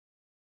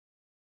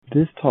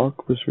This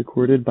talk was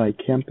recorded by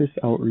Campus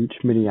Outreach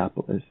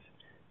Minneapolis,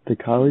 the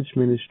College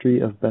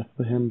Ministry of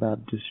Bethlehem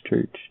Baptist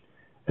Church,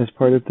 as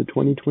part of the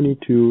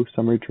 2022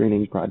 Summer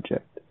Training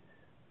Project.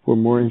 For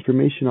more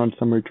information on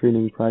Summer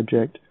Training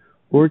Project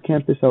or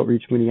Campus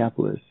Outreach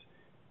Minneapolis,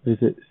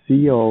 visit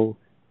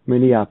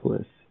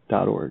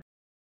cominneapolis.org.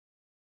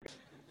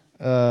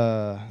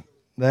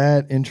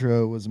 That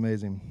intro was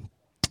amazing.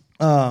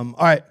 All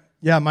right.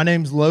 Yeah, my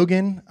name's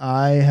Logan.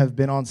 I have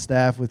been on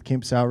staff with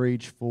Campus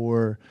Outreach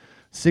for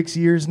 6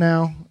 years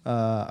now.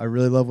 I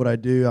really love what I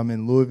do. I'm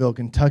in Louisville,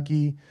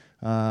 Kentucky.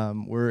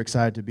 We're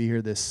excited to be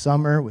here this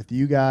summer with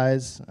you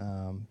guys.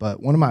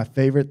 But one of my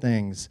favorite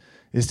things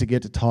is to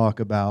get to talk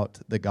about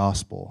the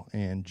gospel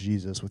and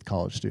Jesus with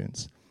college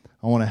students.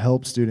 I want to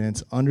help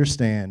students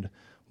understand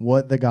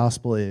what the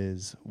gospel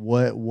is,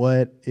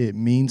 what it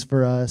means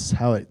for us,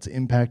 how it's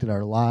impacted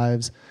our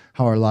lives,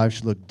 how our lives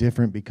should look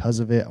different because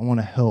of it. I want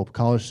to help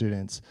college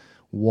students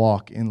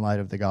walk in light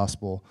of the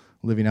gospel,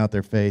 living out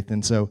their faith.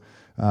 And so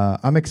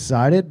I'm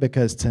excited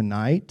because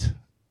tonight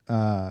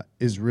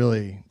is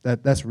really,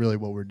 that's really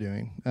what we're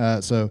doing.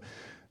 Last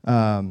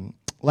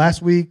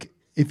week,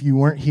 if you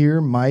weren't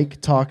here,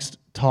 Mike talked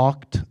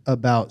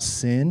about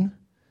sin.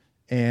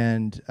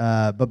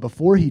 But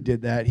before he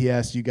did that, he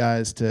asked you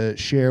guys to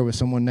share with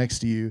someone next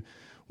to you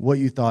what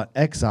you thought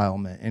exile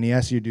meant. And he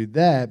asked you to do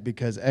that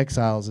because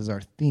exiles is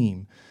our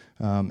theme.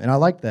 And I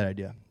like that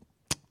idea.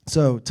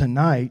 So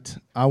tonight,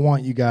 I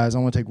want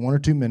to take 1 or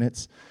 2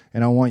 minutes,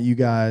 and I want you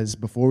guys,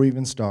 before we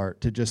even start,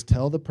 to just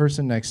tell the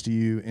person next to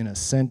you in a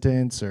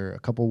sentence or a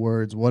couple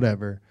words,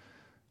 whatever,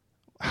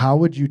 how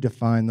would you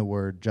define the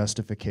word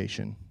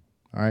justification?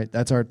 All right,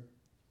 that's our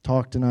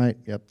talk tonight.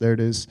 Yep, there it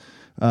is.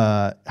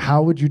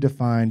 How would you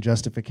define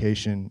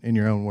justification in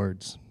your own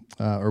words?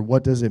 Or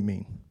what does it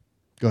mean?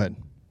 Go ahead.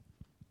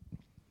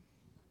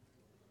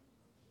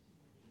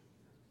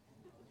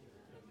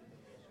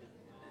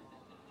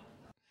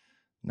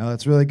 No,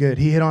 that's really good.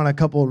 He hit on a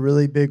couple of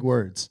really big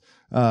words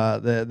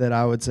that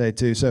I would say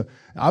too. So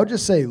I would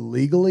just say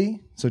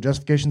legally. So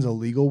justification is a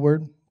legal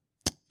word.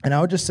 And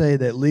I would just say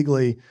that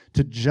legally,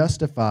 to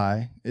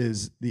justify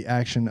is the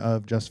action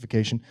of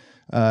justification,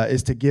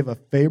 is to give a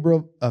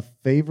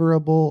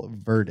favorable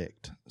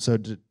verdict. So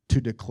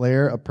to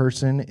declare a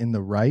person in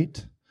the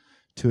right,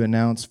 to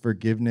announce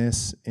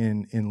forgiveness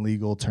in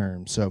legal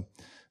terms. So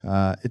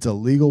it's a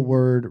legal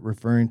word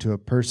referring to a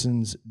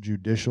person's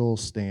judicial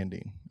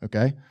standing,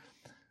 okay?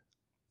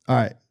 All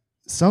right,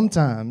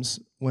 sometimes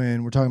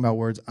when we're talking about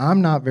words,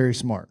 I'm not very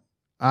smart.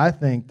 I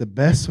think the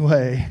best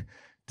way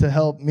to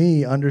help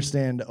me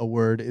understand a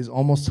word is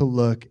almost to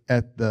look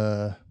at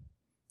should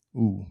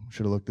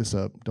have looked this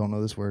up, don't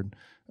know this word,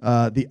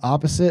 the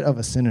opposite of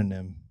a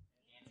synonym.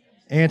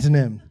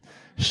 Antonym.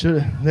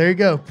 There you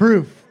go,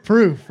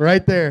 proof,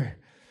 right there.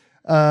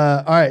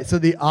 All right, so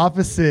the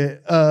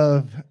opposite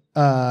of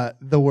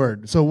the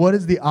word. So what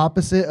is the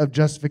opposite of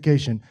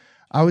justification?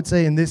 I would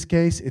say in this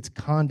case, it's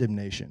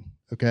condemnation.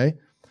 Okay,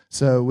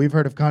 so we've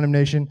heard of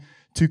condemnation.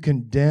 To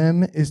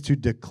condemn is to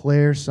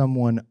declare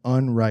someone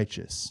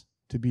unrighteous,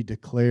 to be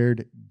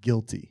declared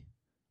guilty.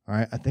 All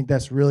right, I think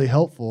that's really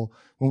helpful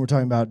when we're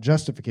talking about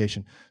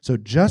justification. So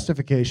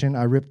justification,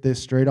 I ripped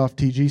this straight off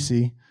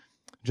TGC.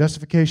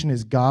 Justification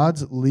is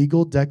God's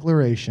legal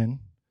declaration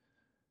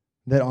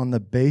that on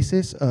the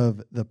basis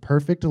of the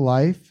perfect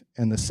life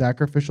and the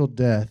sacrificial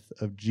death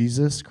of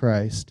Jesus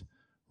Christ,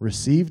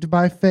 received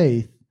by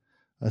faith,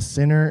 a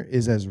sinner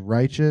is as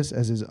righteous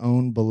as his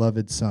own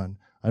beloved son.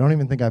 I don't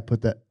even think I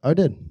put that. I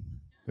did.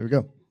 There we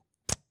go.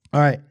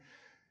 All right.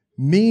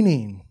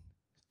 Meaning,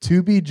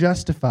 to be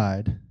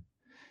justified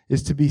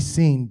is to be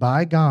seen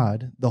by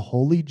God, the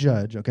holy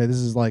judge. Okay, this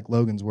is like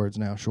Logan's words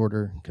now,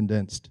 shorter,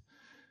 condensed.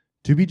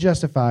 To be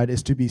justified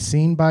is to be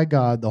seen by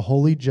God, the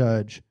holy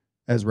judge,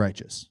 as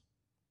righteous.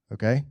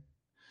 Okay?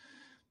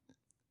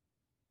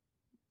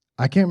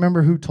 I can't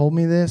remember who told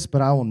me this,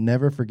 but I will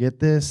never forget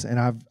this,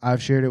 and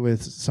I've shared it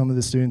with some of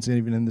the students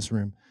even in this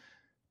room.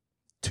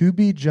 To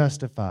be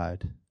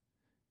justified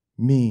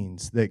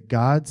means that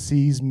God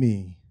sees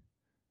me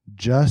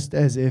just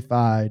as if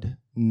I'd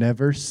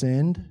never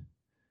sinned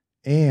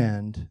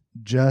and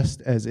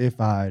just as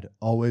if I'd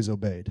always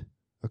obeyed.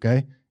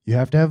 Okay? You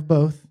have to have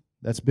both.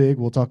 That's big.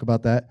 We'll talk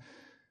about that.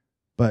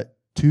 But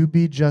to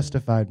be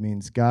justified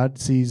means God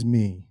sees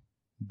me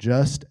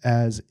just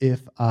as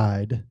if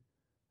I'd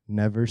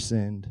never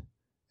sinned,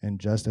 and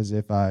just as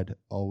if I'd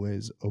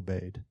always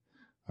obeyed.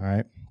 All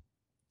right?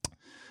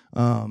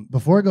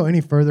 Before I go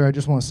any further, I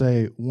just want to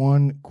say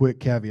one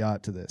quick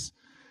caveat to this.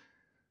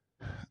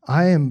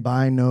 I am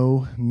by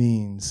no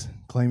means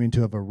claiming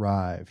to have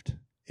arrived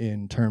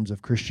in terms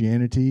of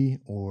Christianity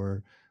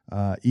or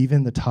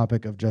even the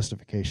topic of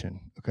justification,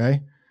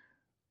 okay?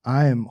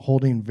 I am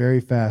holding very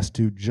fast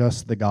to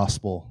just the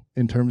gospel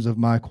in terms of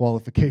my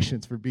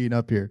qualifications for being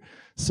up here.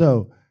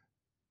 So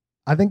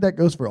I think that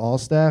goes for all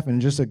staff,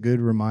 and just a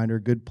good reminder,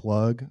 good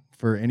plug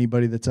for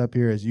anybody that's up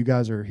here as you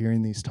guys are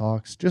hearing these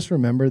talks. Just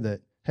remember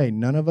that, hey,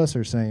 none of us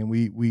are saying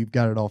we've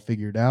got it all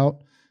figured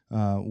out.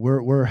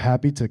 We're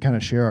happy to kind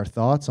of share our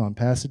thoughts on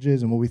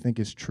passages and what we think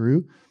is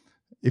true.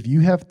 if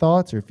you have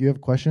thoughts or if you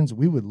have questions,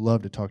 we would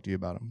love to talk to you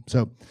about them.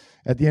 So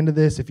at the end of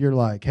this, if you're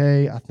like,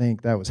 hey, I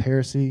think that was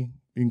heresy,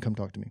 you can come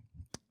talk to me.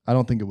 I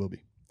don't think it will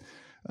be.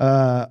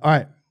 All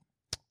right.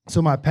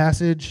 So my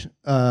passage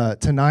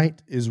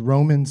tonight is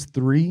Romans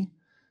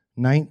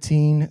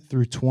 3:19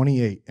 through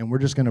 28. And we're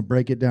just going to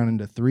break it down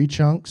into 3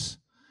 chunks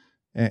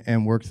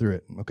and work through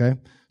it, okay?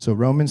 So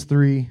Romans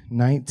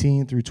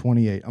 3:19 through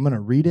 28. I'm going to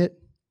read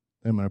it,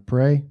 then I'm going to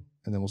pray,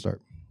 and then we'll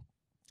start.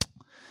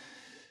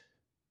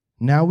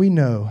 Now we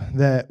know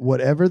that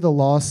whatever the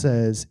law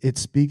says, it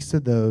speaks to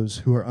those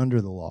who are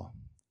under the law,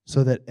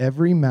 so that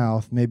every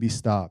mouth may be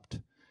stopped,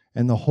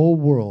 and the whole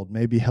world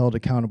may be held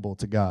accountable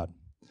to God.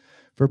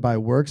 For by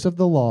works of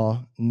the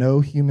law, no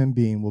human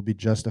being will be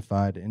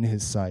justified in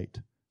his sight,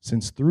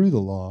 since through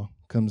the law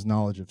comes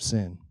knowledge of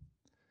sin.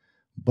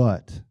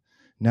 But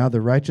now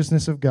the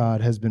righteousness of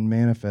God has been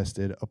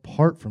manifested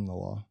apart from the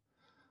law.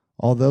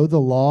 Although the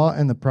law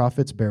and the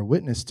prophets bear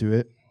witness to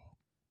it,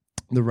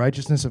 the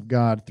righteousness of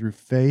God through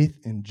faith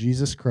in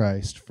Jesus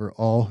Christ for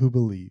all who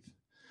believe.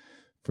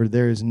 For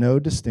there is no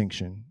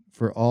distinction,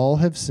 for all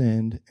have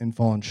sinned and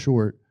fallen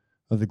short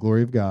of the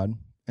glory of God,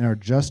 and are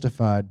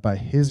justified by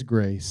his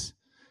grace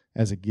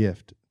as a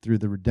gift through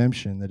the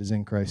redemption that is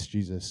in Christ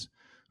Jesus,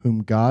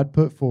 whom God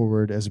put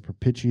forward as a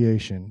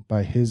propitiation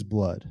by his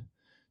blood,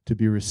 to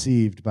be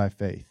received by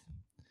faith.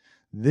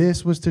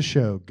 This was to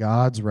show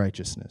God's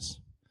righteousness,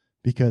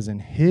 because in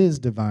his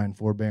divine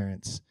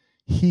forbearance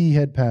he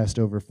had passed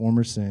over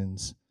former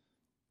sins.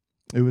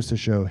 It was to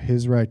show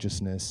his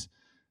righteousness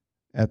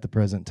at the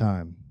present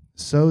time,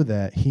 so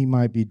that he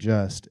might be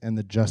just and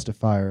the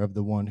justifier of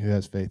the one who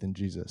has faith in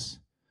Jesus.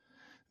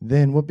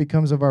 Then what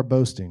becomes of our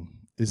boasting?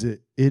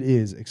 It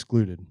is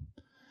excluded.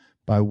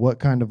 By what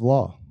kind of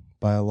law?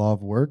 By a law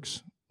of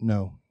works?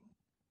 No,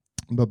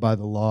 but by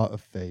the law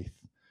of faith.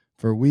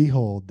 For we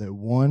hold that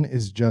one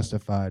is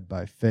justified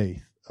by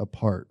faith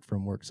apart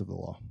from works of the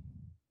law.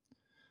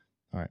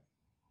 All right.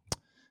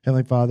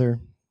 Heavenly Father,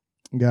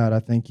 God, I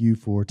thank you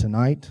for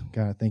tonight.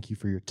 God, I thank you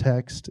for your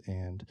text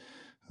and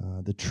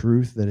the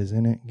truth that is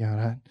in it.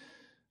 God,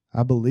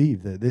 I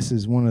believe that this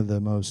is one of the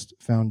most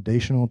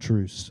foundational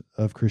truths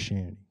of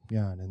Christianity,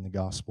 God, in the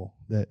gospel,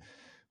 that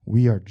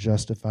we are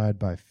justified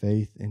by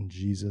faith in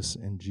Jesus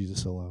and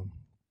Jesus alone.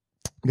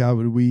 God,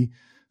 would we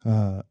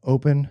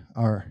open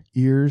our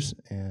ears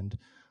and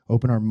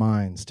open our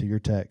minds to your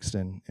text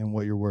and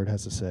what your word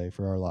has to say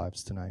for our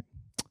lives tonight.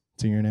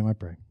 It's in your name I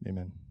pray.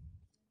 Amen.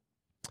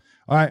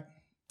 All right.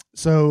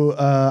 So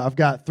I've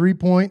got 3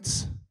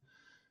 points.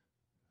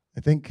 I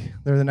think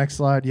they're the next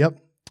slide. Yep.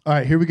 All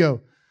right, here we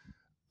go.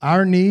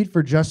 Our need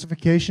for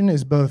justification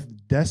is both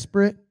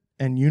desperate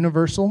and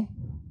universal.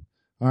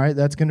 All right,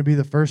 that's going to be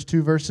the first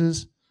 2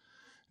 verses.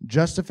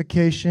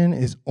 Justification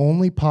is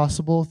only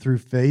possible through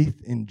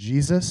faith in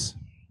Jesus.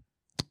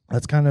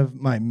 That's kind of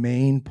my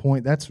main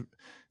point. It's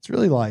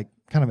really like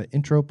kind of an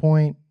intro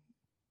point,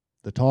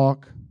 the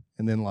talk,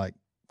 and then like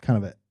kind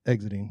of an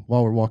exiting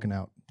while we're walking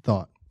out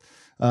thought.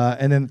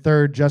 And then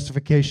third,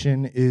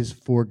 justification is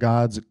for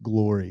God's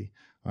glory.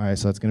 All right,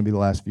 so that's going to be the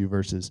last few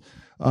verses.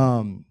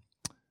 I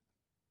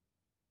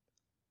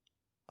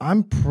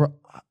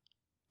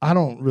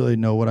don't really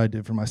know what I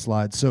did for my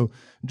slides, so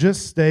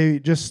just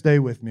stay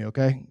with me,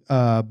 okay?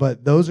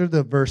 But those are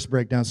the verse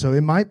breakdowns. So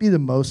it might be the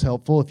most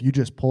helpful if you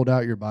just pulled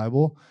out your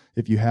Bible,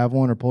 if you have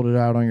one, or pulled it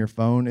out on your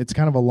phone. It's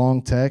kind of a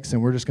long text,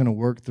 and we're just going to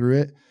work through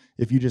it.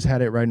 If you just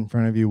had it right in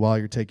front of you while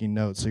you're taking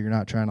notes, so you're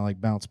not trying to like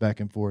bounce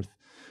back and forth.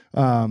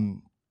 All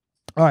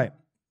right,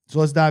 so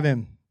let's dive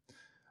in.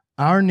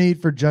 Our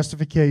need for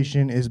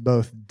justification is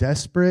both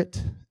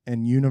desperate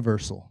and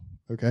universal,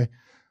 okay?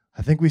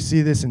 I think we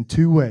see this in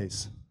 2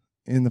 ways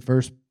in the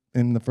first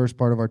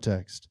part of our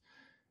text.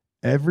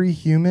 Every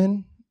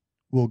human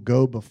will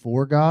go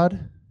before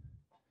God,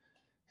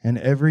 and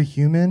every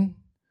human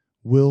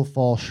will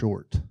fall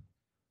short,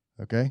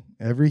 okay?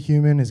 Every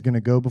human is going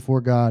to go before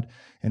God,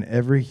 and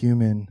every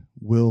human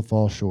will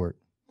fall short.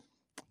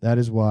 That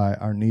is why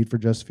our need for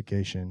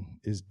justification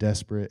is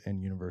desperate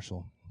and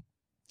universal.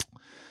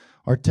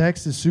 Our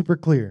text is super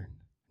clear.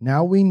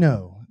 Now we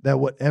know that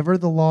whatever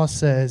the law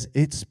says,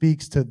 it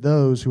speaks to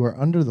those who are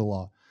under the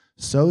law,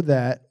 so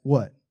that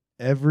what?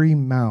 Every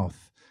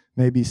mouth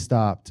may be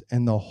stopped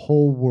and the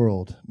whole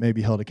world may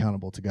be held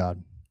accountable to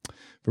God.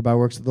 For by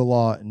works of the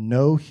law,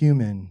 no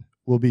human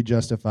will be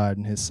justified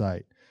in his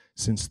sight,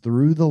 since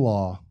through the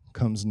law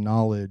comes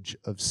knowledge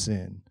of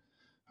sin.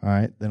 All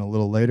right, then a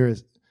little later,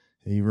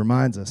 he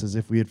reminds us, as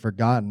if we had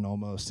forgotten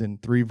almost, in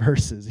 3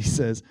 verses, he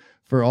says,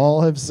 for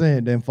all have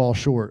sinned and fall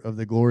short of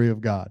the glory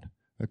of God.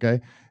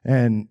 Okay?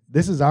 And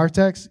this is our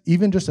text.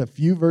 Even just a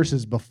few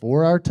verses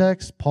before our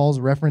text, Paul's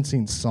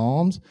referencing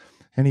Psalms,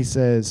 and he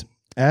says,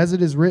 as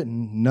it is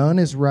written, none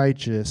is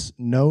righteous,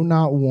 no,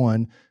 not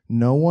one.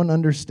 No one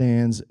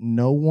understands,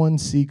 no one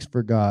seeks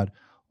for God.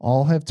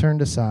 All have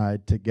turned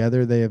aside,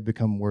 together they have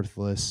become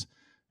worthless.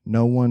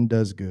 No one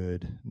does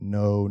good,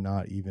 no,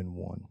 not even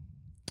one.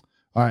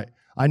 All right.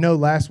 I know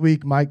last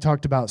week Mike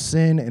talked about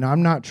sin, and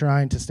I'm not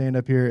trying to stand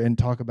up here and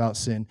talk about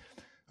sin.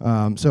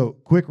 So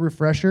quick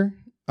refresher.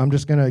 I'm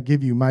just going to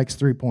give you Mike's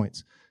 3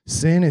 points.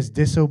 Sin is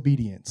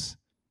disobedience.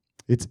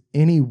 It's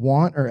any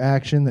want or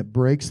action that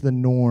breaks the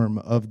norm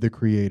of the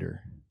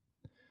Creator.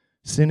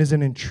 Sin is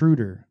an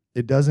intruder.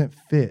 It doesn't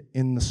fit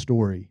in the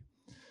story.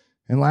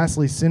 And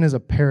lastly, sin is a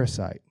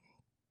parasite.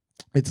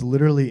 It's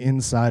literally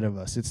inside of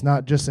us. It's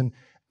not just an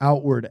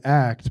outward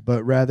act,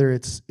 but rather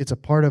it's a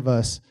part of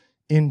us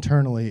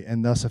internally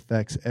and thus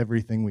affects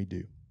everything we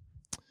do.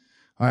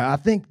 All right, I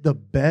think the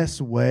best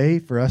way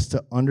for us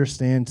to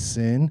understand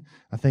sin,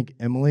 I think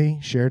Emily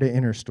shared it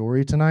in her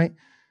story tonight.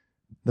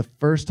 The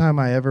first time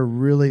I ever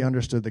really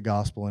understood the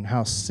gospel and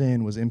how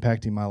sin was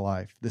impacting my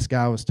life, this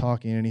guy was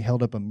talking and he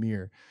held up a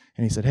mirror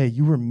and he said, hey,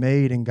 you were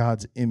made in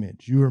God's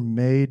image. You were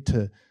made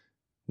to,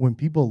 when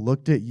people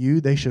looked at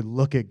you, they should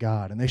look at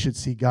God and they should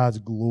see God's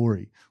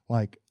glory.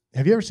 Like,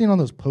 have you ever seen on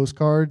those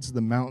postcards,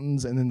 the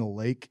mountains and then the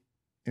lake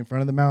in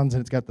front of the mountains,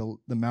 and it's got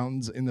the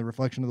mountains in the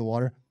reflection of the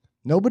water?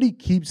 Nobody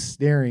keeps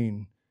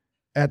staring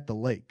at the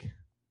lake,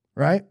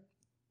 right?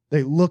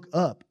 They look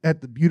up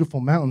at the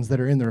beautiful mountains that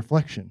are in the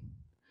reflection.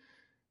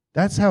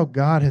 That's how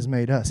God has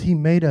made us. He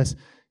made us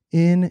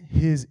in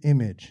His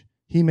image.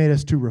 He made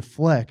us to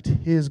reflect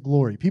His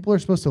glory. People are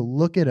supposed to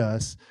look at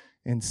us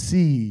and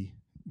see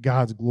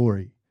God's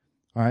glory,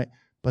 all right?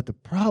 But the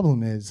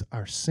problem is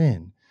our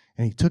sin.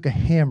 And He took a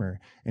hammer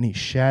and He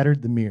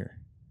shattered the mirror.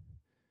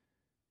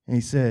 And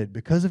He said,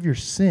 because of your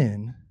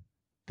sin,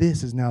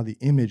 this is now the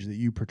image that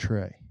you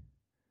portray.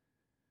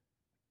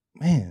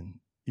 Man,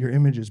 your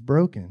image is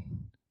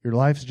broken. Your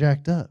life's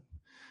jacked up.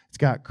 It's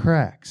got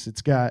cracks.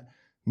 It's got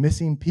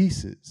missing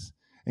pieces.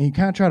 And you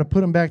kind of try to put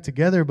them back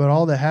together, but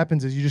all that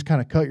happens is you just kind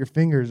of cut your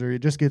fingers, or it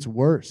just gets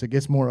worse. It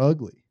gets more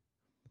ugly.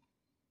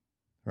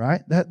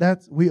 Right?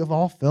 That's we have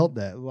all felt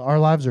that. Our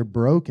lives are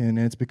broken, and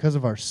it's because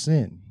of our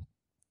sin.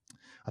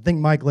 I think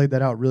Mike laid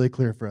that out really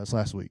clear for us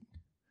last week.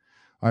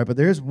 All right, but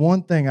there's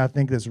one thing I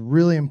think that's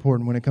really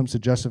important when it comes to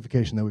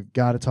justification that we've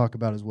got to talk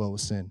about as well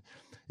with sin.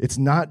 It's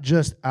not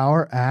just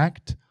our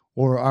act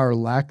or our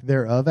lack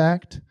thereof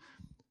act,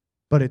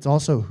 but it's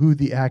also who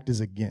the act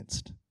is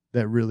against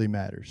that really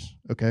matters,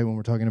 okay, when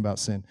we're talking about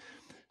sin.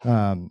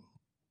 And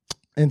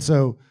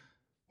so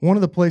one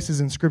of the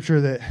places in Scripture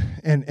that,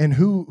 and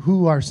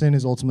who our sin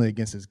is ultimately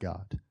against is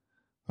God,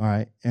 all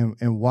right?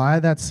 And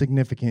why that's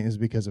significant is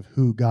because of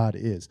who God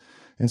is.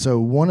 And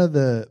so one of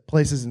the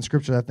places in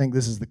Scripture I think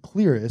this is the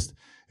clearest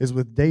is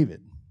with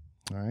David,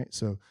 all right?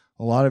 So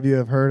a lot of you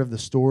have heard of the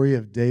story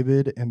of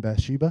David and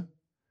Bathsheba,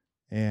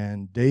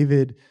 and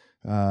David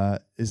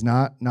is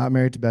not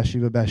married to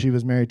Bathsheba.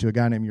 Bathsheba's married to a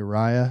guy named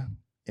Uriah,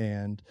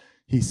 and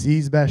he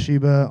sees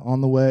Bathsheba on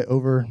the way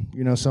over,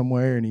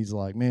 somewhere, and he's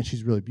like, man,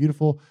 she's really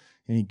beautiful.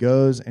 And he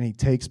goes and he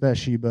takes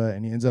Bathsheba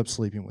and he ends up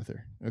sleeping with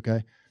her,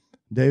 okay?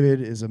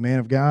 David is a man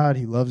of God.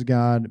 He loves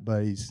God,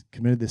 but he's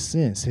committed this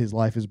sin. His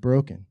life is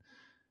broken.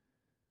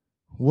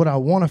 What I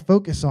want to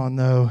focus on,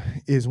 though,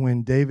 is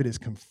when David is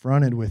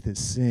confronted with his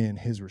sin,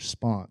 his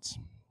response.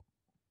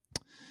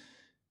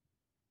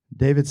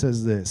 David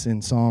says this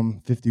in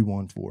Psalm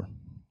 51:4.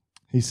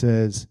 He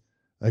says,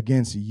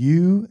 against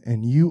you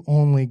and you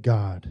only,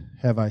 God,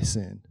 have I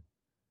sinned.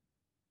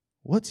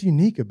 What's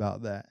unique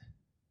about that?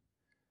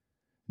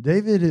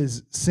 David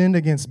has sinned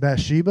against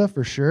Bathsheba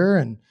for sure,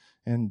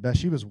 and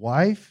Bathsheba's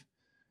wife,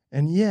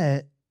 and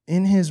yet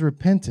in his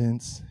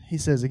repentance, he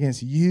says,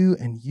 against you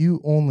and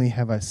you only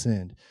have I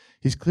sinned.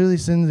 He's clearly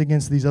sinned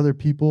against these other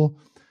people,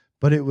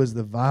 but it was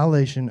the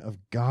violation of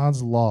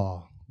God's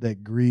law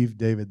that grieved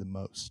David the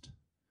most.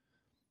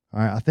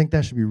 All right, I think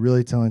that should be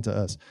really telling to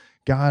us.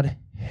 God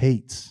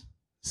hates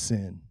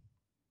sin.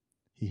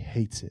 He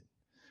hates it.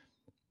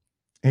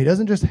 And He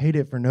doesn't just hate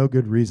it for no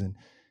good reason.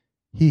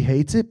 He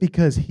hates it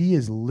because He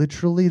is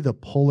literally the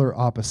polar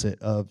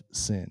opposite of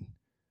sin.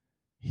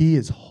 He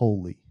is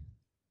holy,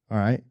 all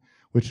right?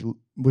 Which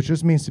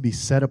just means to be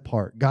set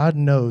apart. God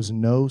knows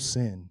no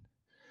sin.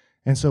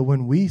 And so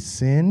when we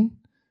sin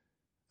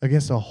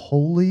against a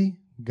holy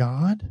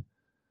God,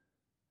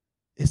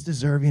 it's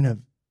deserving of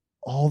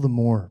all the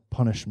more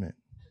punishment,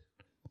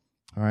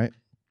 all right?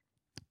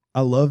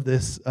 I love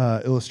this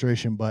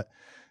illustration, but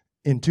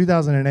in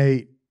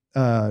 2008,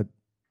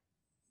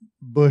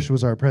 Bush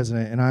was our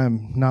president, and I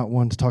am not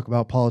one to talk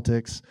about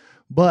politics,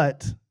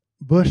 but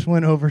Bush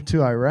went over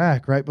to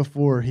Iraq right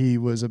before he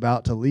was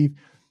about to leave,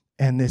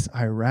 and this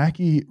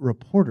Iraqi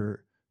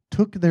reporter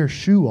took their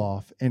shoe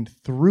off and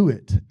threw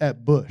it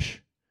at Bush,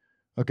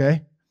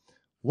 okay?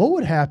 What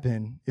would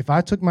happen if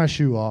I took my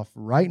shoe off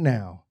right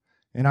now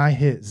and I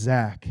hit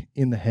Zach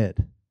in the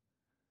head?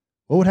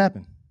 What would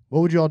happen?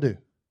 What would you all do?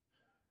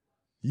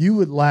 You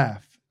would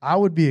laugh. I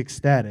would be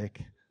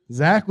ecstatic.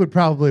 Zach would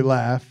probably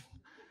laugh.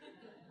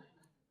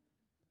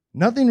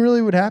 Nothing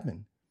really would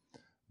happen.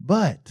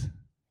 But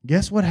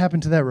guess what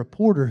happened to that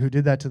reporter who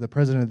did that to the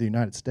President of the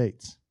United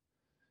States?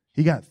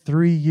 He got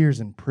 3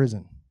 years in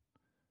prison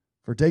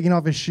for taking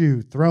off his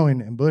shoe,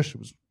 throwing, and Bush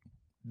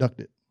ducked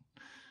it.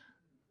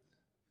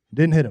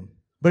 Didn't hit him.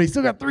 But he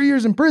still got 3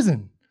 years in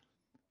prison.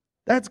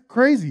 That's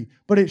crazy.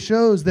 But it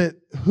shows that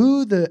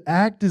who the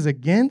act is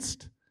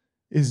against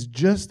is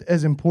just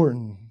as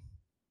important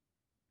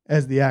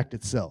as the act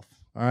itself,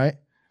 all right?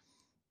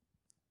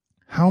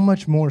 How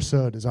much more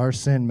so does our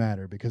sin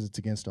matter because it's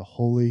against a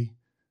holy,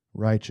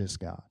 righteous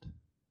God?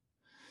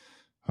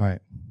 All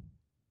right.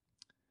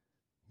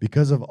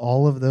 Because of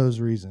all of those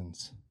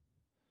reasons,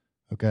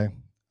 okay,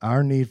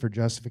 our need for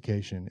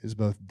justification is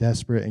both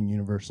desperate and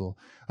universal.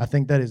 I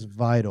think that is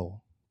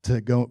vital to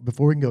go.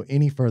 Before we can go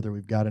any further,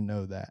 we've got to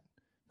know that.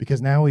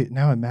 Because now it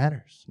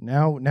matters.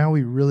 Now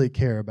we really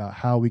care about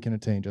how we can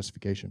attain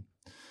justification.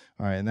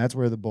 All right, and that's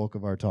where the bulk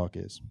of our talk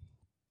is.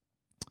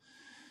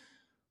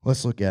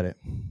 Let's look at it.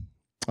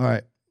 All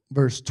right,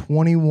 verse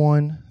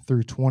 21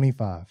 through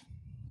 25.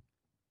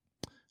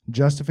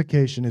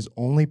 Justification is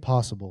only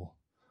possible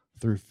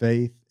through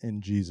faith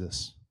in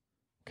Jesus.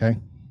 Okay?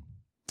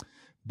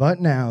 But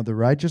now the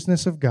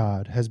righteousness of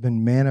God has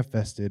been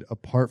manifested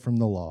apart from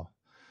the law.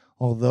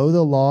 Although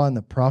the law and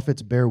the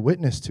prophets bear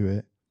witness to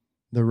it,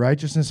 the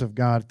righteousness of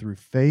God through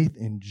faith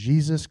in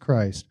Jesus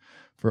Christ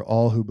for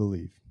all who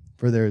believe.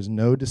 For there is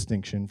no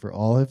distinction, for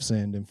all have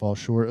sinned and fall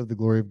short of the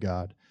glory of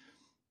God,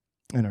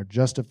 and are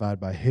justified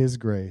by his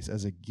grace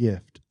as a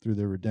gift through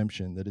the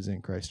redemption that is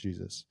in Christ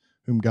Jesus,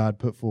 whom God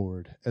put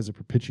forward as a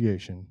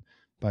propitiation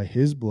by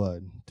his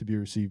blood to be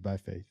received by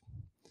faith.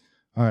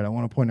 All right, I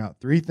want to point out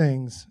 3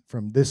 things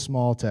from this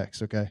small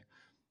text, okay?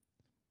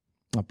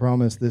 I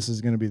promise this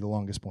is going to be the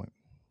longest point.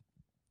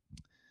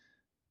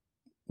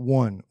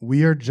 1,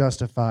 we are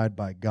justified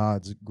by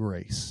God's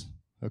grace,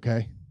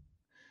 okay?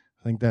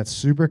 I think that's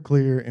super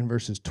clear in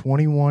verses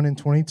 21 and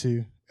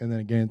 22, and then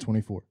again in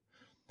 24.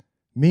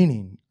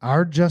 Meaning,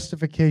 our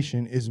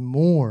justification is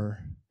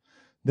more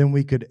than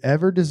we could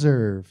ever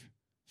deserve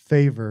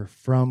favor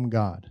from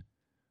God.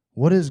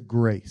 What is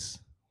grace?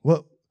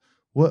 What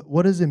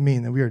does it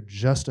mean that we are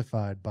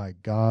justified by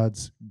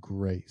God's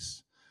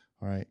grace?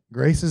 All right,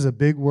 grace is a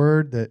big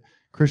word that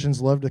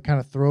Christians love to kind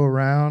of throw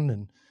around,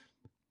 and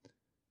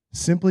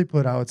simply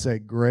put, I would say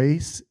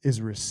grace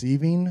is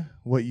receiving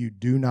what you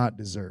do not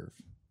deserve.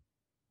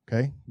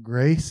 Okay?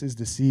 Grace is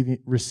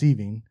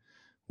receiving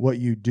what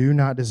you do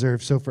not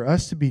deserve. So for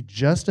us to be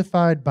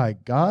justified by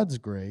God's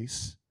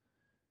grace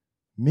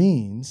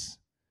means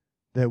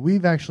that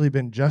we've actually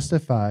been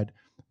justified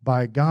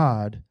by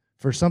God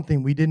for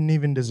something we didn't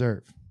even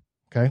deserve.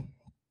 Okay?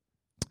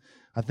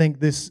 I think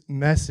this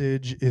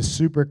message is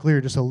super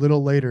clear just a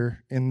little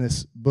later in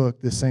this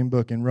book, this same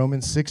book. In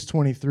Romans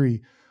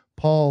 6:23,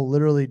 Paul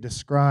literally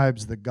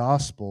describes the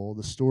gospel,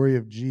 the story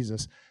of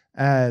Jesus,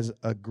 as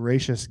a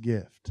gracious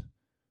gift.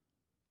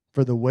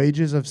 For the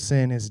wages of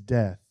sin is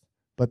death,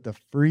 but the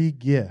free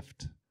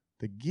gift,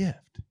 you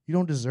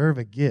don't deserve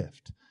a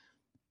gift.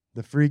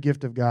 The free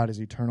gift of God is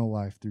eternal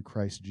life through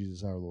Christ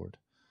Jesus our Lord.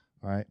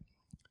 All right?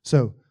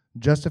 So,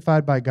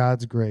 justified by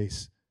God's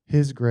grace,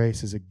 his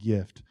grace is a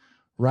gift.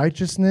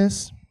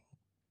 Righteousness,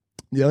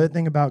 the other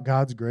thing about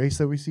God's grace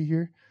that we see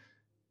here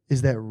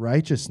is that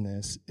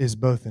righteousness is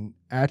both an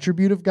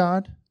attribute of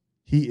God.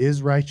 He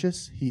is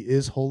righteous. He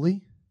is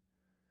holy.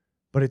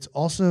 But it's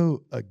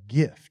also a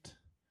gift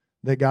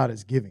that God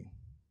is giving.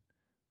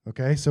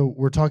 Okay? So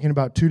we're talking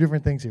about 2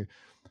 different things here.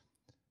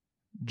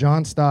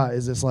 John Stott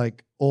is this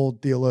like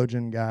old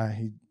theologian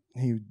guy.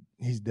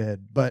 He's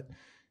dead. But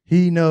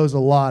he knows a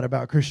lot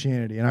about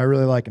Christianity, and I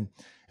really like him.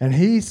 And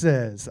he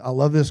says, I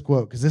love this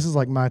quote because this is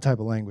like my type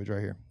of language right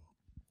here.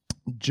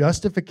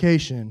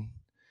 Justification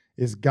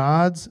is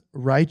God's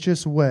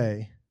righteous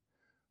way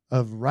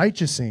of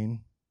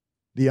righteousing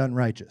the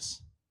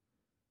unrighteous.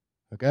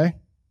 Okay?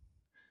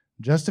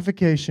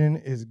 Justification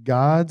is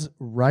God's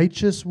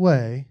righteous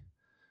way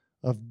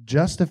of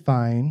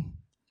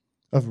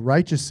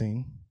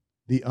righteousing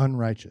the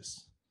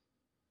unrighteous.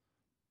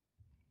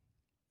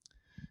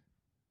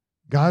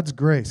 God's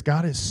grace,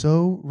 God is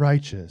so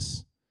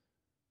righteous,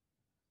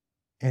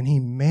 and he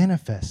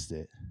manifests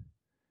it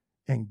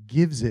and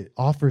gives it,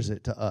 offers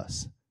it to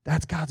us.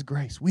 That's God's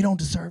grace. We don't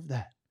deserve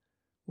that.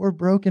 We're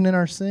broken in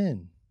our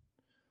sin.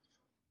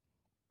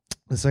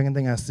 The second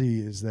thing I see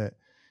is that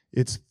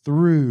it's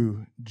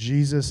through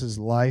Jesus'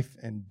 life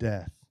and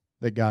death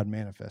that God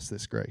manifests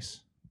this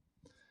grace.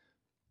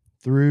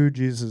 Through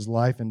Jesus'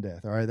 life and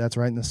death. All right, that's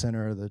right in the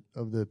center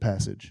of the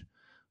passage.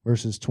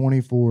 Verses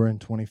 24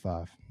 and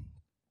 25.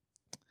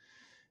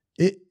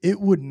 It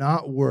would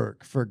not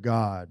work for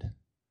God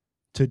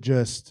to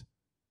just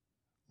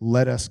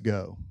let us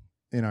go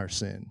in our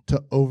sin,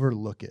 to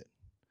overlook it.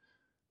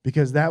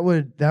 Because that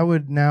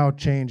would now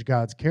change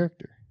God's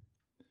character.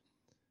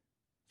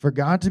 For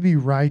God to be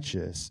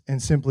righteous and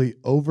simply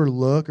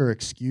overlook or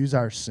excuse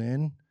our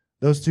sin,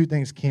 those 2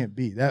 things can't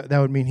be. That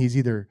would mean he's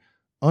either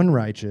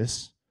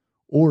unrighteous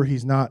or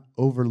he's not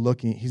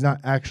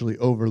actually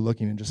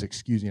overlooking and just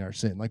excusing our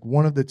sin. Like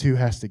one of the 2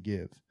 has to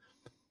give.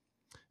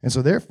 And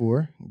so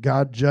therefore,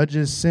 God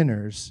judges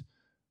sinners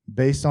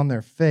based on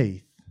their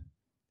faith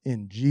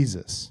in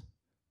Jesus,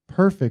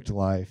 perfect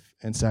life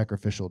and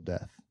sacrificial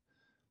death.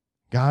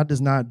 God does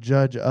not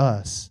judge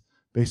us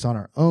based on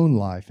our own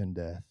life and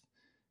death.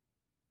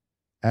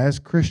 As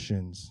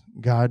Christians,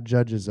 God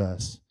judges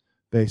us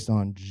based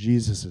on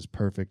Jesus'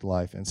 perfect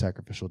life and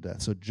sacrificial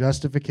death. So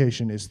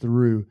justification is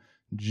through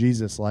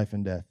Jesus' life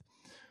and death.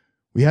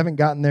 We haven't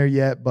gotten there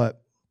yet,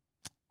 but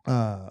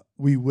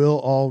we will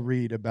all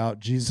read about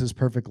Jesus'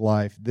 perfect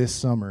life this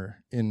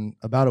summer in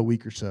about a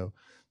week or so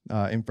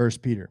in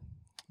 1 Peter.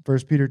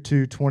 1 Peter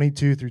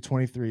 2:22 through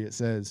 23, it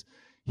says,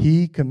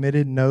 "He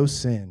committed no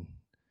sin,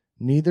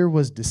 neither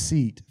was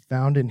deceit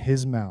found in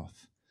his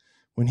mouth.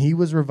 When he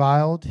was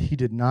reviled, he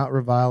did not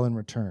revile in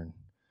return.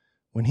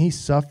 When he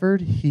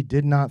suffered, he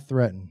did not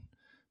threaten,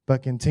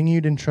 but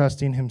continued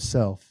entrusting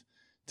himself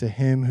to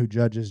him who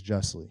judges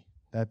justly,"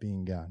 that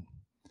being God.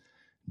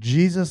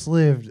 Jesus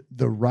lived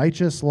the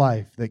righteous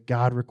life that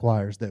God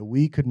requires, that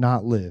we could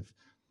not live.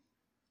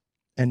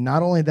 And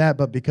not only that,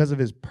 but because of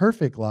his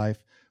perfect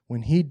life,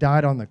 when he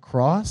died on the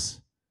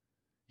cross,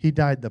 he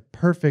died the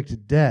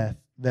perfect death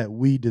that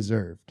we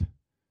deserved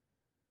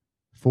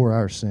for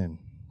our sin.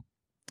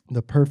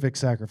 The perfect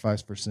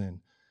sacrifice for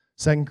sin.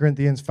 2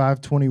 Corinthians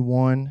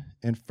 5:21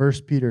 and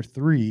 1 Peter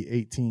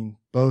 3:18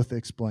 both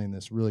explain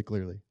this really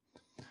clearly.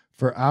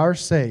 "For our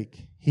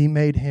sake he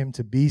made him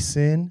to be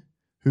sin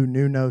who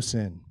knew no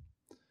sin,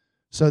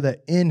 so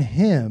that in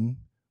him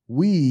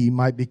we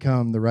might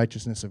become the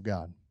righteousness of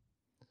God."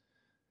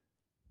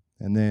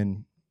 And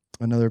then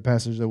another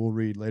passage that we'll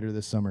read later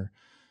this summer,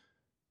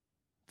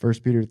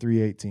 1 Peter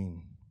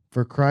 3:18.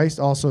 "For Christ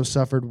also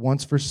suffered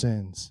once for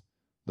sins,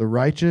 the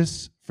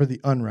righteous for the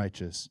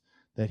unrighteous,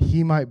 that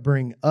he might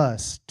bring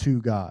us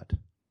to God."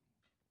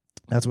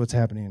 That's what's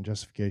happening in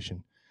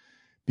justification.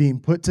 Being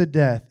put to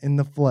death in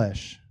the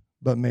flesh,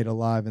 but made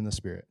alive in the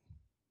spirit.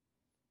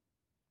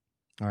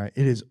 All right,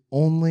 it is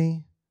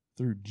only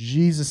through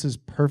Jesus'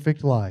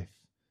 perfect life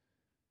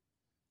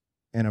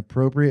and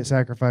appropriate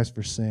sacrifice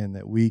for sin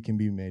that we can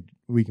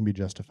be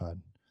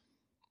justified.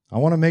 I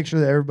want to make sure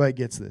that everybody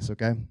gets this,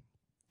 okay?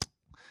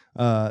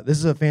 This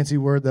is a fancy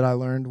word that I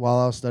learned while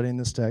I was studying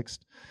this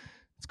text.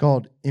 It's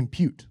called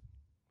impute.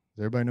 Does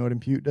everybody know what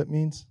impute that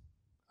means?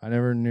 I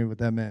never knew what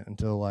that meant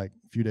until like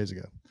a few days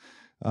ago.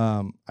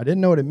 I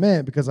didn't know what it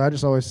meant because I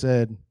just always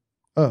said,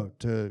 oh,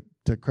 to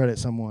credit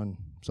someone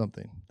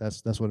something.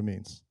 That's what it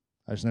means.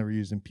 I just never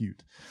used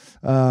impute.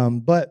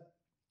 But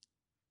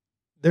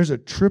there's a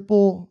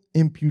triple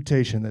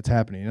imputation that's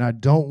happening, and I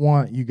don't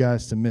want you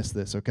guys to miss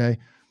this, okay?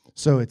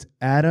 So it's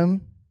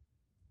Adam,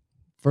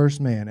 first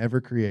man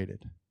ever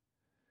created.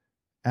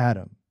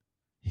 Adam,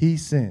 he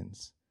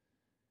sins,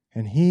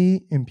 and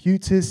he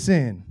imputes his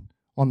sin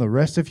on the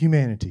rest of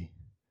humanity,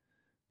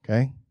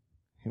 okay?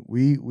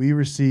 We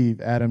receive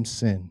Adam's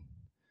sin.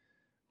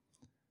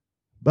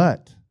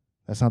 But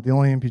that's not the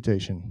only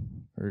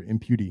imputation, or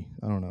imputee.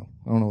 I don't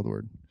know the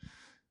word.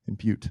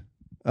 Impute.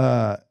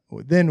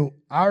 Then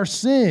our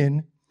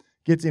sin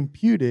gets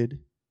imputed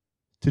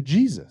to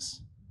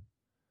Jesus.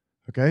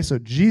 Okay, so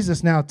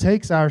Jesus now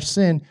takes our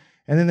sin,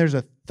 and then there's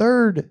a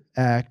third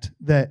act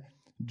that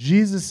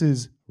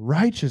Jesus'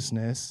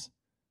 righteousness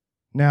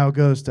now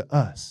goes to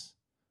us.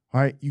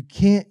 All right, you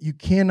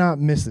cannot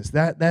miss this.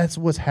 That's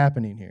what's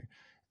happening here.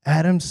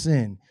 Adam's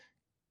sin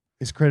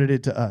is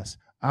credited to us.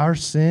 Our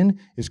sin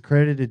is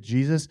credited to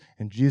Jesus,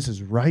 and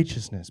Jesus'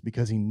 righteousness,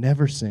 because he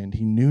never sinned,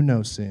 he knew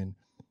no sin,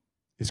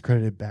 is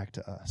credited back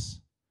to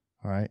us.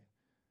 All right?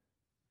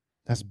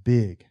 That's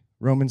big.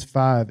 Romans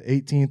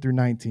 5:18 through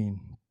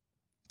 19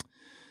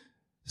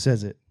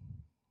 says it.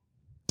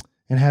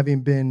 And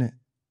having been,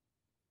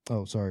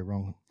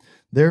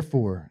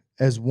 Therefore,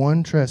 as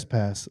one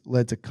trespass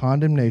led to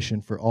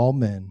condemnation for all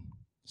men,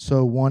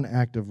 so one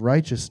act of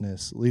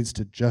righteousness leads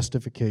to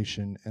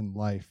justification and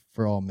life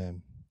for all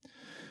men.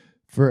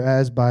 For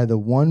as by the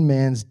one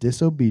man's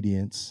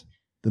disobedience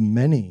the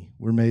many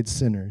were made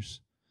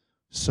sinners,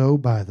 so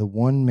by the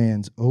one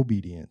man's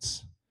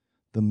obedience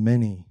the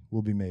many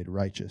will be made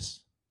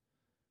righteous.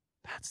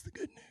 That's the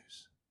good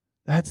news.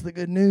 That's the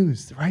good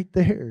news right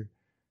there.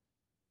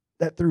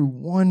 That through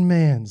one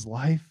man's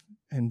life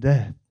and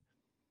death,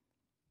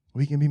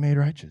 we can be made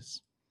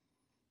righteous.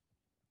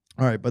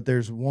 All right, but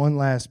there's one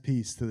last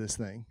piece to this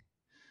thing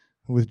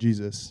with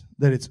Jesus,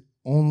 that it's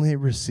only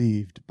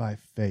received by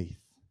faith.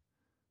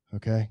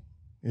 Okay?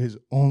 It is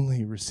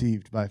only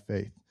received by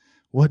faith.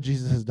 What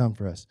Jesus has done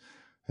for us.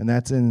 And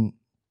that's in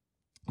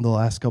the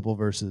last couple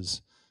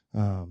verses.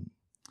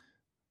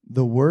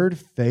 The word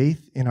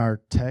faith in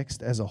our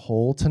text as a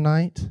whole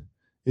tonight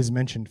is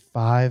mentioned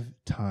 5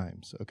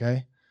 times,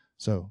 okay?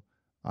 So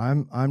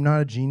I'm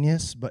not a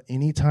genius, but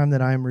anytime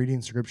that I'm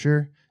reading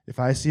Scripture, if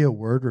I see a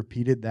word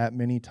repeated that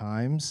many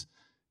times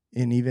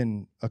in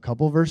even a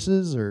couple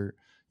verses or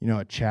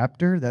a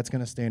chapter, that's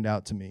going to stand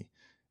out to me.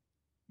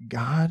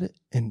 God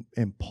and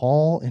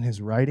Paul in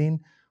his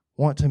writing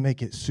want to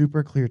make it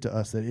super clear to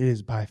us that it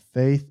is by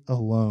faith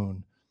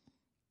alone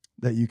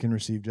that you can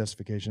receive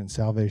justification and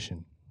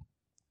salvation.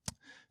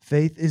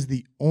 Faith is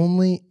the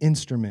only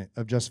instrument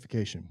of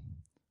justification.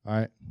 All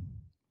right?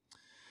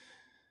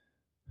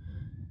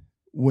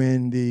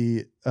 When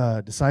the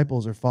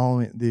disciples are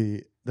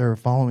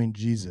following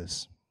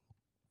Jesus,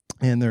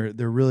 and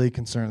they're really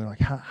concerned. They're like,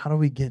 how do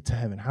we get to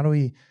heaven? How do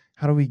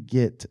we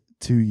get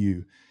to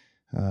you?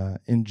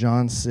 In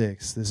John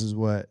 6, this is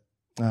what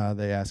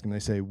they ask him. They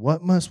say,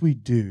 "What must we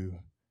do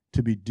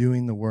to be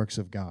doing the works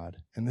of God?"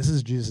 And this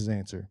is Jesus'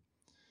 answer.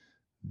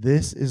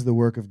 This is the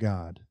work of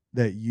God,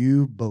 that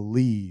you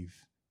believe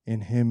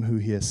in him who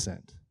he has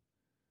sent.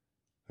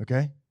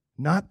 Okay?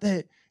 Not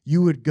that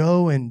you would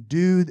go and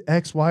do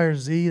X, Y, or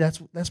Z.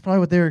 That's probably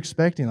what they were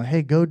expecting. Like,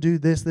 hey, go do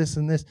this, this,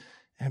 and this.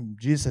 And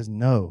Jesus says,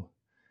 no.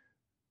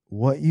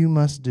 What you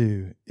must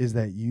do is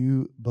that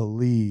you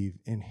believe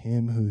in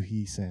him who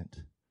he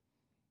sent.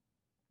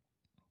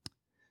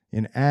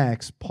 In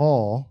Acts,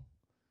 Paul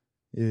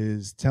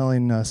is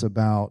telling us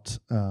about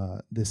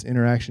this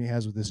interaction he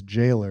has with this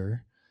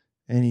jailer,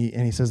 and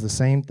he says the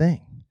same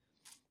thing.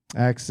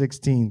 Acts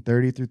 16,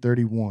 30 through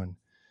 31.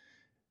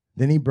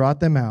 Then he brought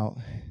them out,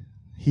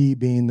 he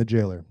being the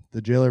jailer.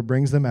 The jailer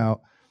brings them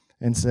out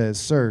and says,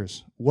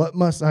 Sirs, what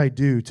must I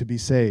do to be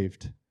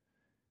saved?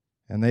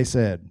 And they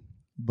said,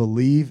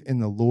 Believe in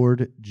the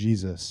Lord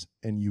Jesus,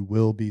 and you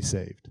will be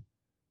saved.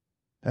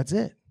 That's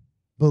it.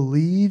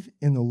 Believe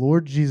in the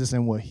Lord Jesus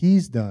and what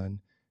he's done,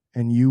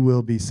 and you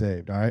will be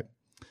saved, all right?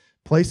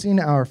 Placing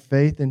our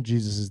faith in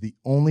Jesus is the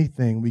only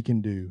thing we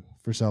can do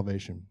for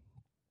salvation.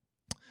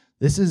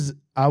 This is,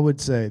 I would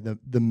say,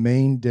 the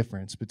main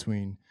difference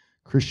between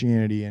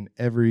Christianity and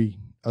every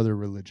other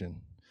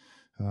religion.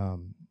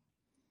 And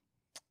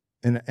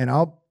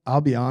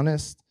I'll be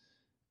honest,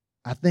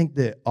 I think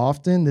that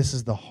often this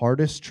is the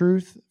hardest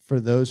truth for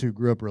those who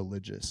grew up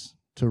religious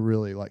to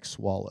really like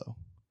swallow.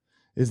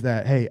 Is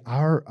that, hey,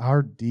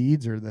 our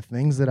deeds or the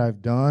things that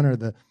I've done or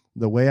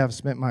the way I've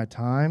spent my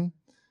time,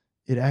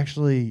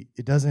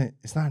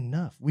 it's not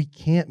enough. We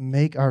can't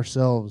make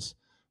ourselves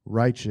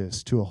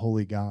righteous to a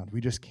holy God. We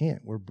just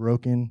can't. We're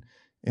broken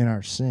in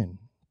our sin.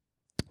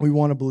 We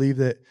want to believe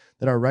that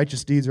our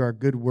righteous deeds or our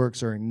good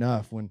works are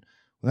enough when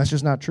that's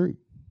just not true.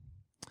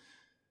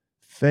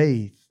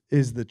 Faith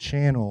is the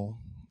channel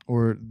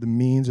or the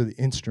means or the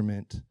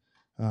instrument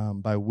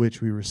by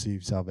which we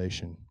receive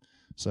salvation.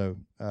 So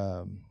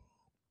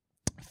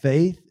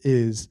faith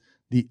is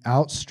the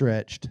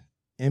outstretched,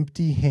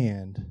 empty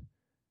hand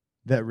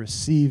that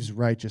receives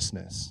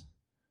righteousness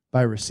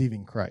by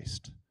receiving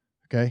Christ,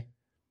 okay?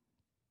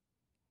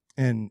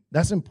 And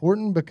that's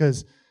important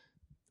because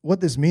what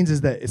this means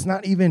is that it's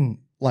not even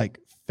like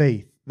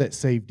faith that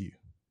saved you.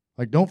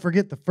 Like, don't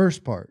forget the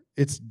first part.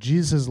 It's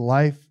Jesus'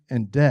 life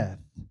and death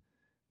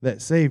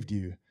that saved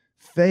you.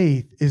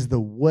 Faith is the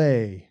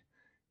way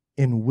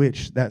in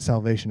which that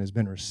salvation has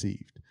been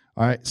received.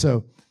 All right,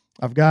 so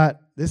I've got,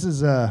 this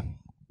is a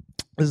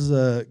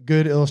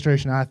good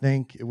illustration, I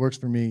think. It works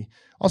for me.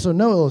 Also,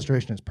 no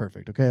illustration is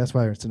perfect, okay? That's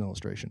why it's an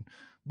illustration.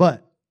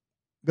 But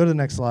go to the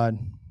next slide.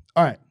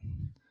 All right,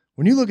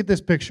 when you look at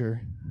this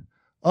picture,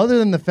 other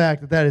than the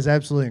fact that is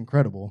absolutely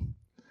incredible,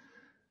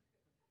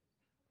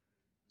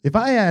 if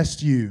I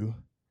asked you,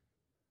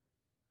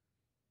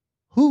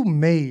 who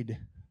made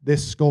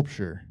this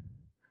sculpture,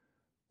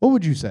 what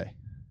would you say?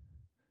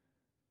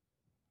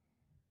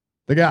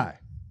 The guy,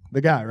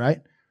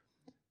 right?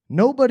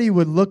 Nobody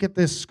would look at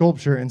this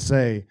sculpture and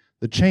say,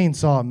 the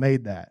chainsaw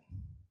made that.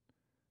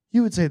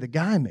 You would say the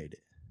guy made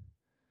it.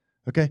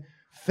 Okay?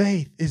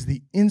 Faith is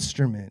the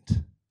instrument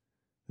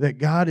that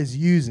God is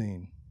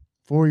using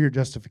for your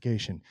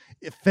justification.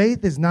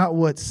 Faith is not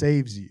what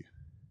saves you,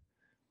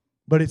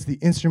 but it's the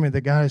instrument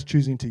that God is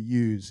choosing to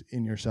use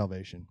in your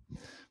salvation.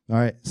 All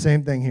right,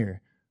 same thing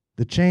here.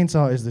 The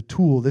chainsaw is the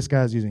tool this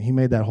guy's using. He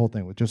made that whole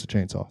thing with just a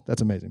chainsaw.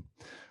 That's amazing.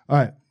 All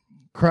right,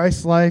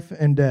 Christ's life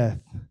and death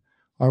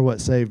are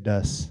what saved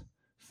us.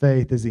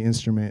 Faith is the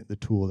instrument, the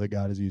tool that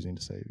God is using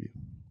to save you.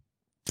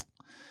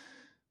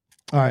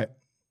 All right.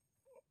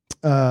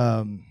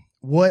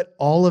 What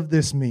all of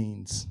this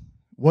means,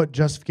 what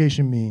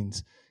justification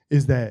means,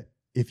 is that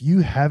if you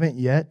haven't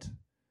yet,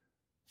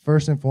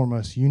 first and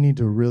foremost, you need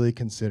to really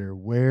consider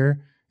what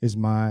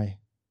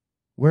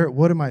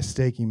am I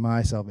staking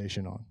my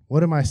salvation on?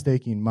 What am I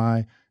staking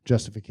my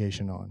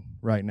justification on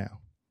right now?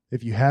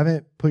 If you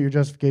haven't put your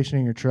justification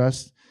and your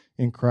trust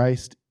in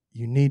Christ,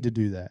 you need to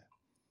do that.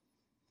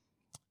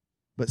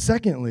 But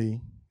secondly,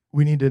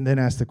 we need to then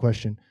ask the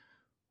question,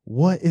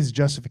 what is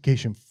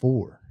justification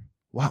for?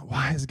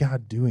 Why is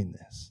God doing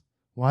this?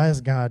 Why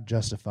has God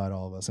justified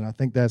all of us? And I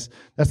think that's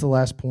the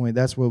last point.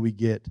 That's what we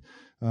get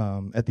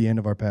at the end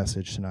of our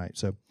passage tonight.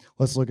 So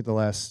let's look at the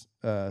last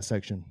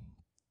section.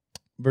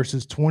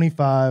 Verses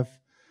 25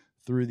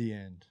 through the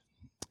end.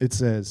 It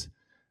says,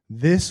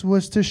 this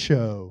was to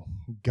show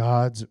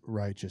God's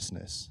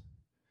righteousness,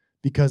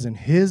 because in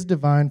his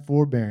divine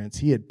forbearance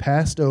he had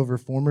passed over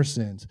former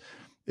sins.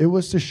 It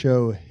was to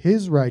show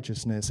his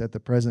righteousness at the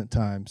present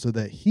time, so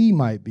that he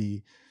might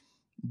be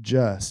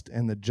just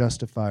and the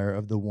justifier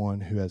of the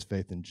one who has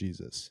faith in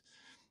Jesus.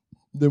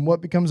 Then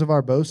what becomes of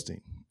our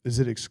boasting? Is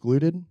it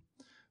excluded?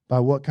 By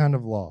what kind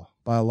of law?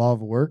 By a law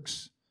of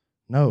works?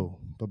 No,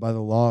 but by the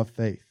law of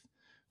faith.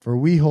 For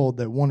we hold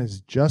that one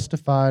is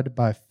justified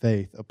by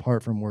faith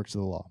apart from works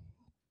of the law.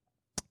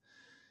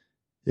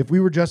 If we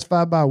were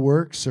justified by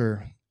works,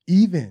 or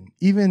even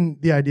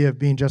the idea of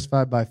being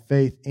justified by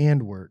faith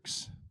and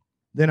works,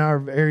 then our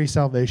very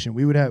salvation,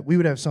 we would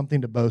have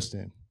something to boast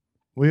in.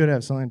 We would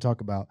have something to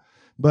talk about.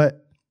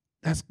 But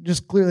that's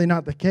just clearly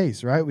not the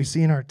case, right? We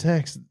see in our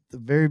text at the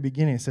very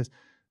beginning, it says,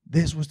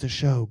 This was to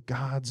show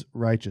God's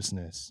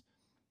righteousness.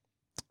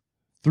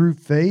 Through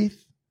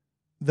faith,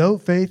 though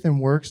faith and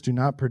works do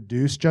not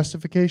produce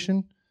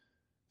justification,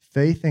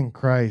 faith in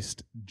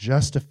Christ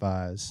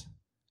justifies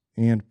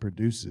and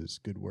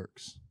produces good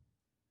works.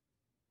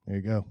 There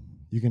you go.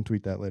 You can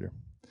tweet that later.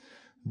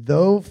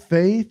 Though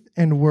faith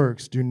and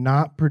works do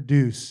not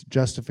produce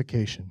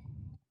justification,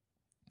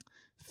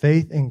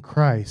 faith in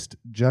Christ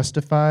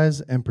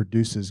justifies and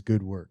produces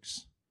good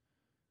works.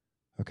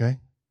 Okay?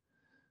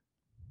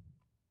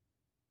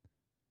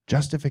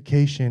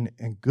 Justification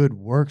and good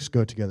works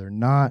go together,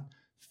 not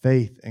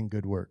faith and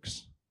good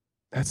works.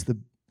 That's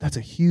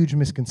a huge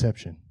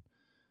misconception.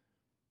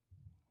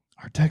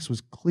 Our text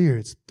was clear.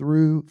 It's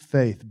through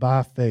faith,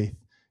 by faith,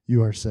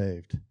 you are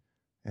saved.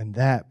 And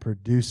that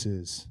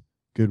produces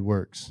good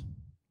works.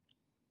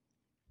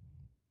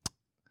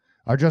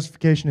 Our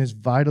justification is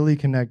vitally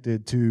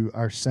connected to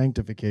our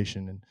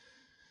sanctification.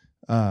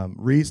 And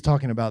Reed's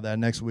talking about that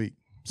next week,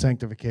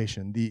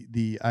 sanctification,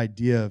 the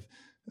idea of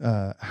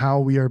how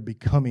we are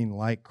becoming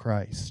like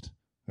Christ,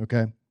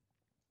 okay?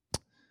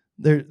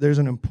 There's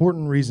an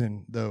important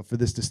reason, though, for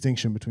this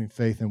distinction between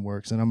faith and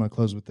works, and I'm going to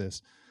close with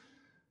this.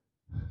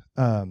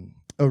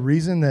 A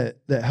reason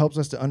that helps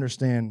us to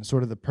understand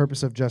sort of the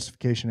purpose of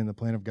justification in the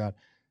plan of God.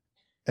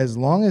 As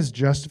long as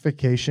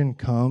justification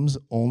comes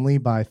only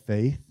by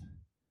faith,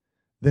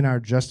 then our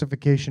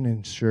justification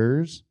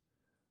ensures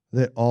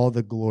that all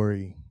the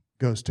glory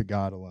goes to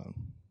God alone.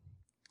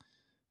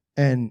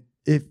 And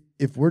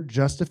if we're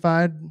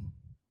justified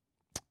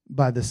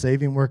by the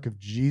saving work of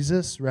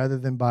Jesus rather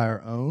than by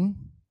our own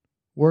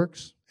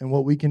works and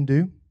what we can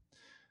do,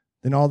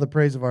 then all the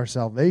praise of our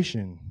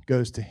salvation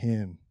goes to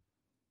Him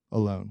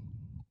alone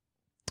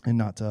and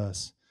not to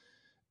us.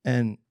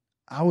 And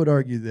I would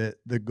argue that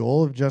the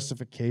goal of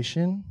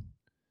justification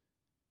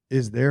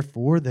is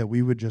therefore that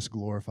we would just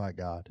glorify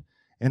God.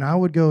 And I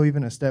would go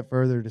even a step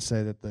further to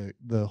say that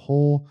the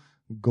whole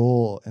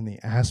goal and the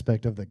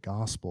aspect of the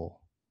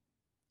gospel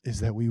is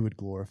that we would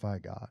glorify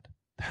God.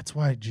 That's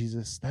why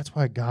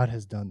God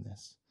has done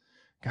this.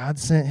 God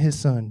sent His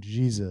Son,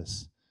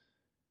 Jesus,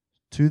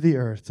 to the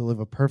earth to live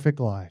a perfect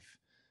life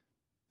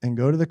and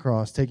go to the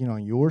cross, taking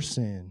on your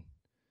sin,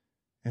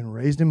 and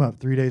raised Him up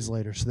 3 days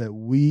later so that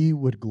we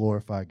would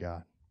glorify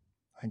God.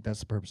 I think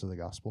that's the purpose of the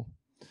gospel.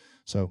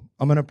 So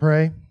I'm going to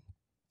pray,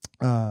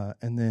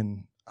 and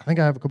then I think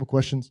I have a couple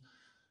questions.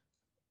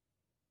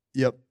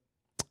 Yep.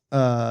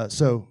 I'll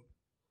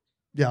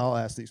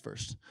ask these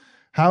first.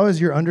 How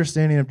has your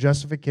understanding of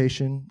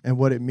justification and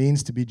what it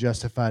means to be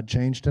justified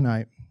changed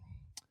tonight?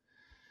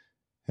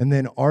 And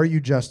then, are you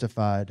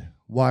justified?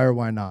 Why or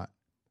why not?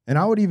 And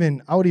I would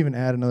even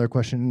add another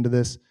question into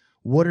this.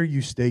 What are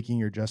you staking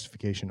your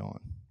justification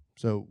on?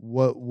 So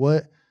what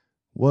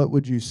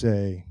would you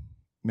say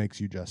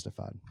makes you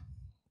justified?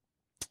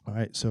 All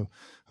right, so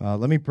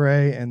let me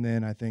pray, and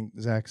then I think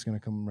Zach's going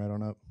to come right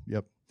on up.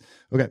 Yep.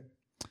 Okay.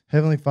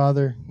 Heavenly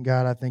Father,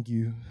 God, I thank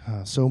you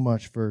so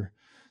much for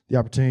the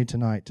opportunity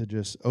tonight to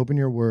just open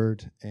your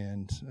word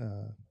and,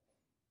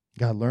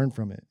 God, learn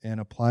from it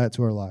and apply it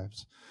to our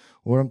lives.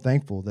 Lord, I'm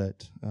thankful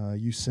that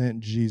you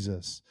sent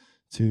Jesus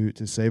to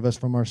save us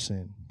from our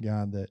sin,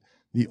 God, that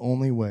the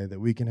only way that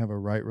we can have a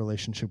right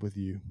relationship with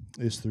you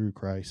is through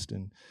Christ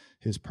and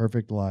His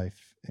perfect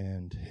life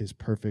and His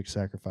perfect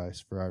sacrifice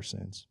for our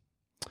sins.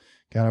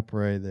 God, I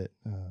pray that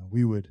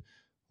we would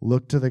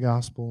look to the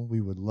gospel,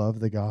 we would love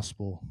the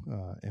gospel,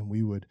 and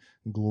we would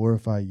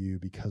glorify you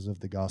because of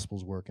the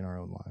gospel's work in our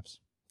own lives.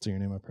 It's in your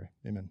name I pray.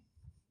 Amen.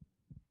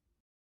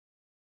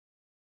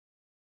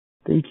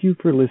 Thank you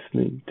for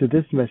listening to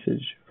this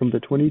message from the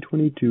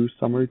 2022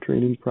 Summer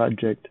Training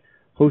Project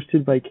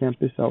hosted by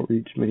Campus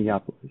Outreach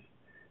Minneapolis,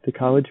 the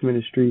college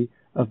ministry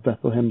of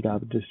Bethlehem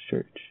Baptist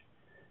Church.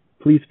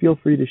 Please feel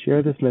free to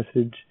share this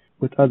message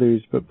with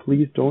others, but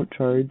please don't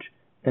charge,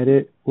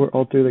 edit, or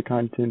alter the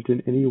content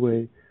in any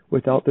way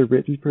without the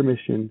written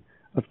permission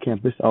of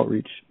Campus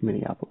Outreach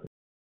Minneapolis.